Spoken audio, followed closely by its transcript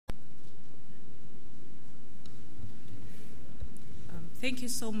Thank you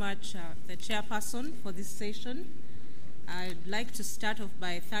so much, the chairperson, for this session. I'd like to start off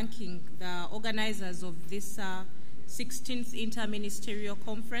by thanking the organizers of this 16th Inter-Ministerial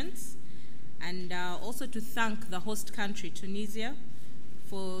Conference, and also to thank the host country, Tunisia,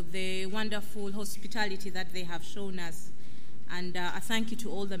 for the wonderful hospitality that they have shown us. And a thank you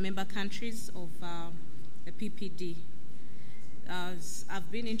to all the member countries of the PPD. As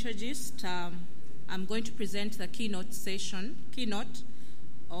I've been introduced, I'm going to present the keynote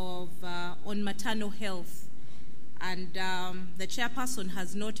of on maternal health. And the chairperson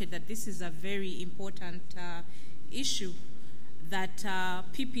has noted that this is a very important issue that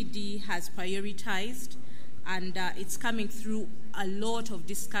PPD has prioritized, and it's coming through a lot of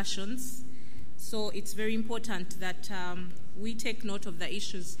discussions. So it's very important that we take note of the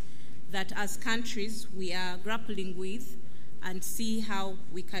issues that as countries we are grappling with and see how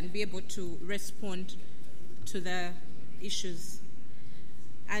we can be able to respond to the issues.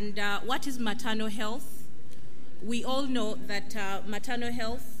 And what is maternal health? We all know that maternal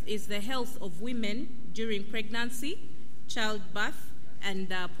health is the health of women during pregnancy, childbirth, and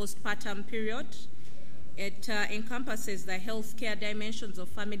postpartum period. It encompasses the healthcare dimensions of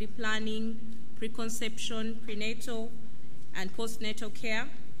family planning, preconception, prenatal, and postnatal care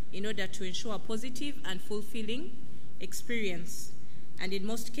in order to ensure a positive and fulfilling experience, and in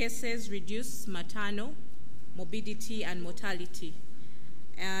most cases reduce maternal morbidity and mortality.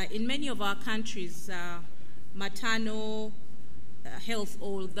 In many of our countries, maternal health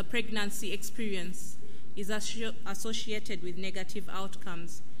or the pregnancy experience is associated with negative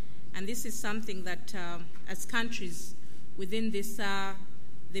outcomes, and this is something that as countries within this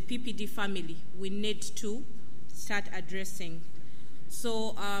the PPD family we need to start addressing.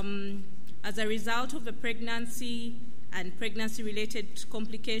 So as a result of the pregnancy and pregnancy-related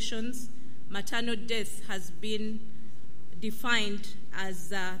complications, maternal death has been defined as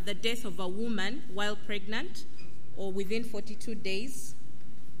the death of a woman while pregnant or within 42 days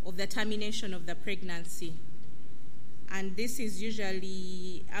of the termination of the pregnancy. And this is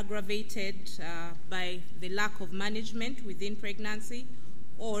usually aggravated by the lack of management within pregnancy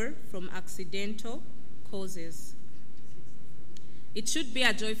or from accidental causes. It should be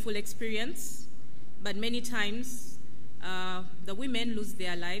a joyful experience, but many times the women lose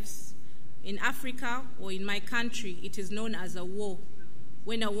their lives. In Africa or in my country, it is known as a war.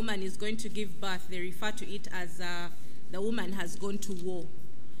 When a woman is going to give birth, they refer to it as the woman has gone to war,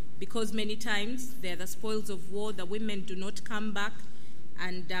 because many times they're the spoils of war. The women do not come back,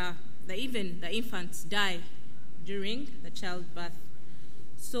 and even the infants die during the childbirth.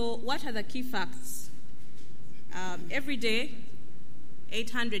 So what are the key facts? Every day,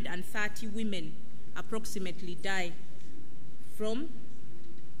 830 women approximately die from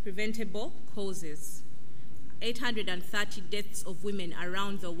preventable causes. 830 deaths of women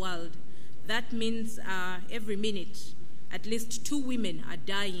around the world. That means every minute, at least 2 women are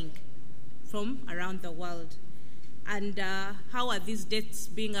dying from around the world. And how are these deaths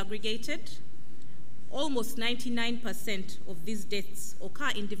being aggregated? Almost 99% of these deaths occur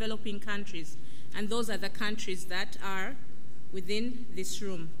in developing countries, and those are the countries that are within this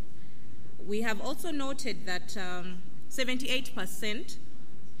room. We have also noted that 78%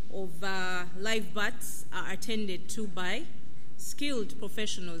 of live births are attended to by skilled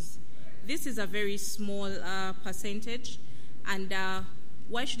professionals. This is a very small percentage, and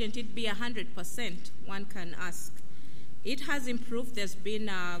why shouldn't it be 100%? One can ask. It has improved. There's been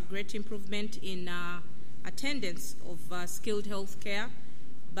a great improvement in attendance of skilled health care,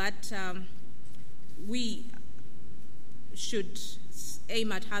 but we should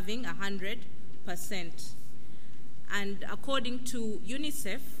aim at having 100%. And according to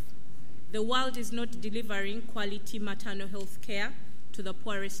UNICEF, the world is not delivering quality maternal health care to the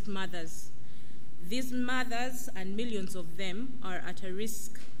poorest mothers. These mothers, and millions of them, are at a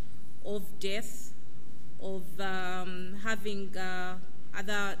risk of death, of having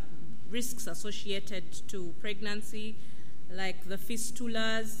other risks associated to pregnancy, like the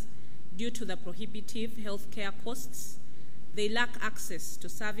fistulas, due to the prohibitive healthcare costs. They lack access to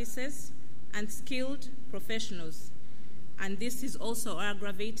services and skilled professionals, and this is also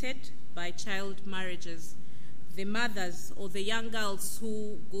aggravated by child marriages. The mothers or the young girls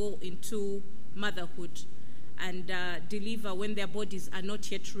who go into motherhood and deliver when their bodies are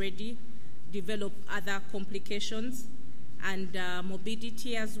not yet ready develop other complications and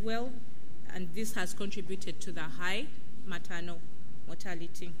morbidity as well, and this has contributed to the high maternal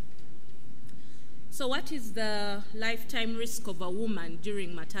mortality. So what is the lifetime risk of a woman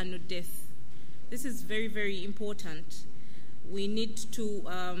during maternal death? This is very, very important. We need to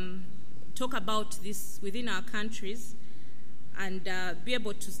talk about this within our countries. and be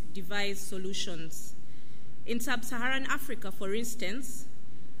able to devise solutions. In sub-Saharan Africa, for instance,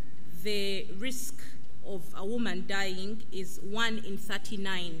 the risk of a woman dying is 1 in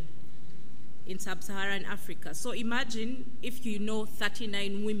 39 in sub-Saharan Africa. So imagine if you know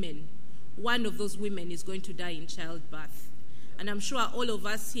 39 women, one of those women is going to die in childbirth. And I'm sure all of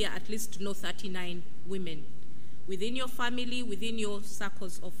us here at least know 39 women within your family, within your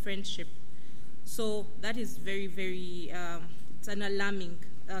circles of friendship. So that is very, very, it's an alarming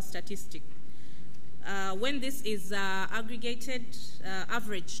statistic. When this is aggregated,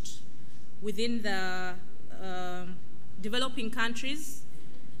 averaged within the developing countries,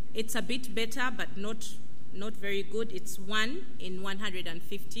 it's a bit better, but not very good. It's 1 in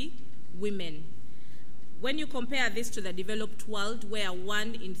 150 women. When you compare this to the developed world, where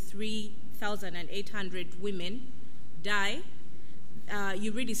 1 in 3,800 women die,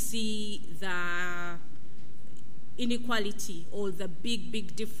 you really see the inequality or the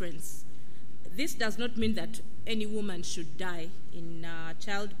big difference. This does not mean that any woman should die in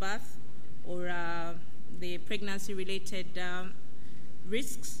childbirth or the pregnancy-related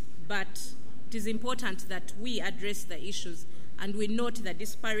risks, but it is important that we address the issues and we note the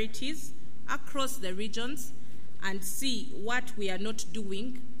disparities across the regions and see what we are not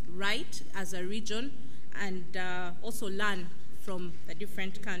doing right as a region, and also learn from the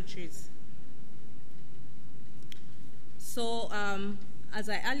different countries. So, as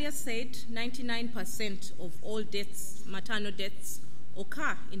I earlier said, 99% of all deaths, maternal deaths,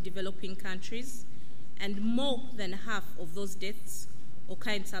 occur in developing countries, and more than half of those deaths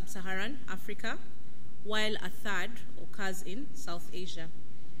occur in sub-Saharan Africa, while a third occurs in South Asia.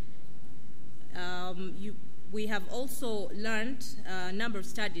 We have also learned, a number of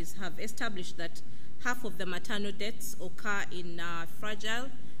studies have established that half of the maternal deaths occur in fragile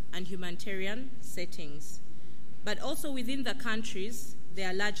and humanitarian settings. But also within the countries, there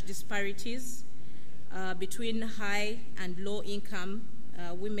are large disparities between high and low income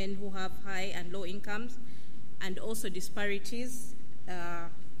women who have high and low incomes, and also disparities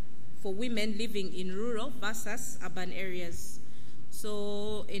for women living in rural versus urban areas.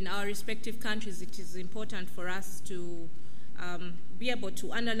 So in our respective countries, it is important for us to be able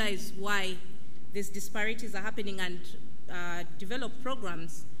to analyze why these disparities are happening and develop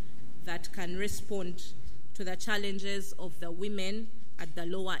programs that can respond to the challenges of the women at the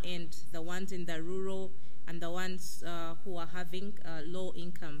lower end, the ones in the rural and the ones who are having low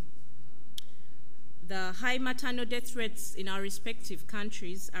income. The high maternal death rates in our respective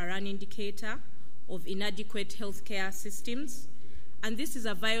countries are an indicator of inadequate healthcare systems, and this is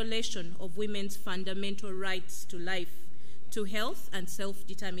a violation of women's fundamental rights to life, to health, and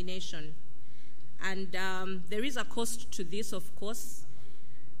self-determination. And there is a cost to this, of course.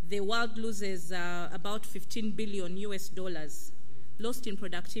 The world loses about $15 billion lost in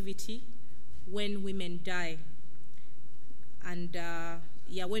productivity when women die. And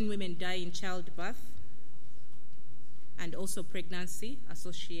when women die in childbirth and also pregnancy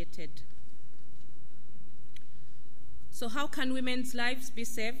associated. So how can women's lives be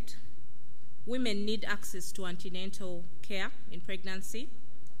saved? Women need access to antenatal care in pregnancy.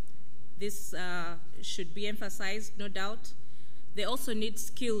 This should be emphasized, no doubt. They also need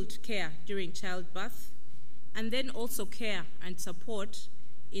skilled care during childbirth, and then also care and support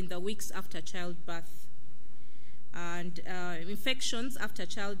in the weeks after childbirth. And infections after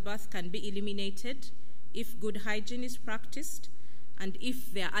childbirth can be eliminated if good hygiene is practiced and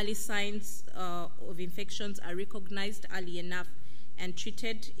if their early signs of infections are recognized early enough and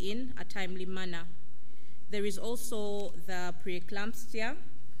treated in a timely manner. There is also the preeclampsia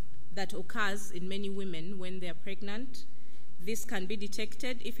that occurs in many women when they are pregnant. This can be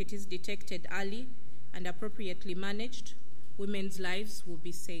detected. If it is detected early and appropriately managed, women's lives will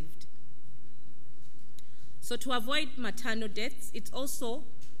be saved. So to avoid maternal deaths, it's also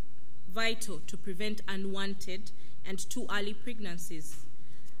vital to prevent unwanted and too early pregnancies.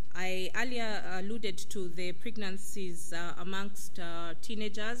 I earlier alluded to the pregnancies amongst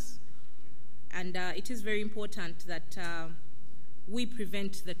teenagers, and it is very important that we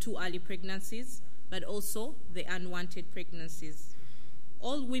prevent the too early pregnancies, but also the unwanted pregnancies.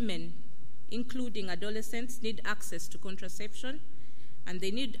 All women, including adolescents, need access to contraception, and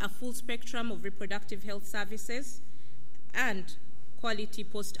they need a full spectrum of reproductive health services and quality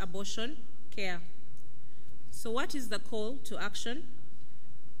post-abortion care. So what is the call to action?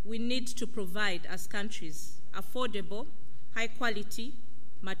 We need to provide, as countries, affordable, high-quality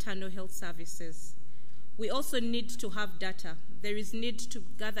maternal health services. We also need to have data. There is need to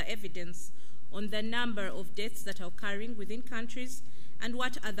gather evidence on the number of deaths that are occurring within countries and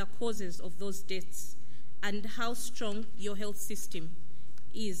what are the causes of those deaths, and how strong your health system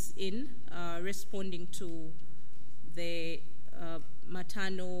is in responding to the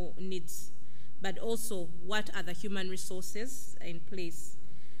maternal needs, but also what are the human resources in place.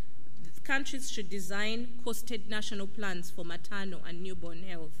 Countries should design costed national plans for maternal and newborn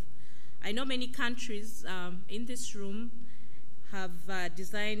health. I know many countries in this room have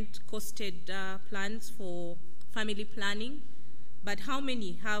designed costed plans for family planning, but how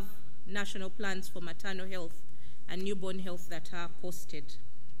many have national plans for maternal health and newborn health that are costed?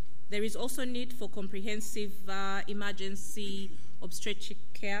 There is also need for comprehensive emergency obstetric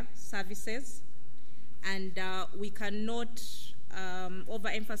care services, and we cannot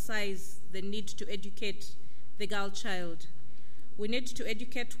overemphasize the need to educate the girl child. We need to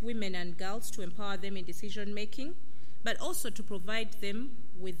educate women and girls to empower them in decision making, but also to provide them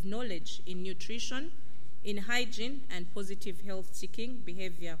with knowledge in nutrition, in hygiene, and positive health-seeking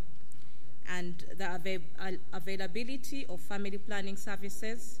behavior. And the availability of family planning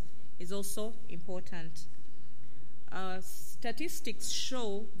services is also important. Statistics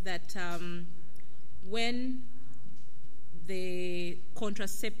show that when the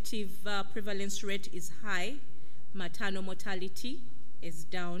contraceptive prevalence rate is high, maternal mortality is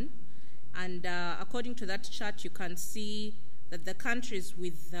down. And according to that chart, you can see that the countries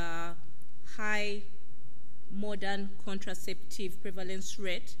with high modern contraceptive prevalence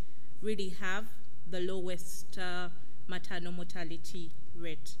rate really have the lowest maternal mortality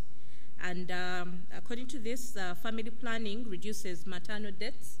rate. And according to this, family planning reduces maternal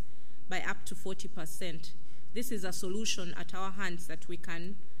deaths by up to 40%. This is a solution at our hands that we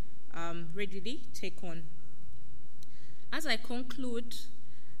can readily take on. As I conclude,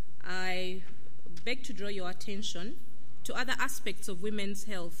 I beg to draw your attention to other aspects of women's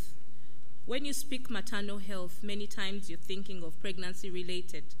health. When you speak maternal health, many times you're thinking of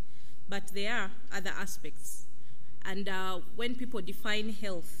pregnancy-related, but there are other aspects. And when people define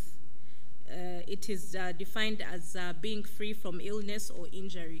health, it is defined as being free from illness or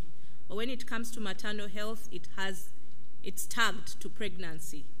injury. But when it comes to maternal health, it's tagged to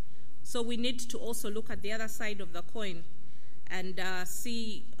pregnancy. So we need to also look at the other side of the coin and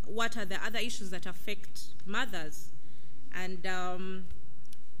see what are the other issues that affect mothers. And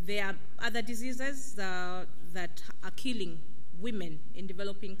there are other diseases that are killing women in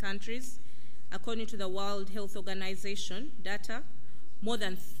developing countries. According to the World Health Organization data, more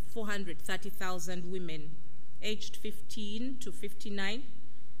than 430,000 women aged 15 to 59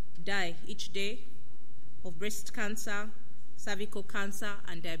 die each day of breast cancer, cervical cancer,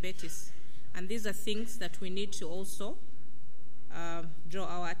 and diabetes. And these are things that we need to also draw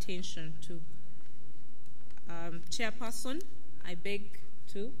our attention to. Chairperson, I beg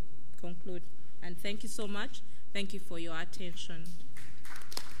to conclude. And thank you so much. Thank you for your attention.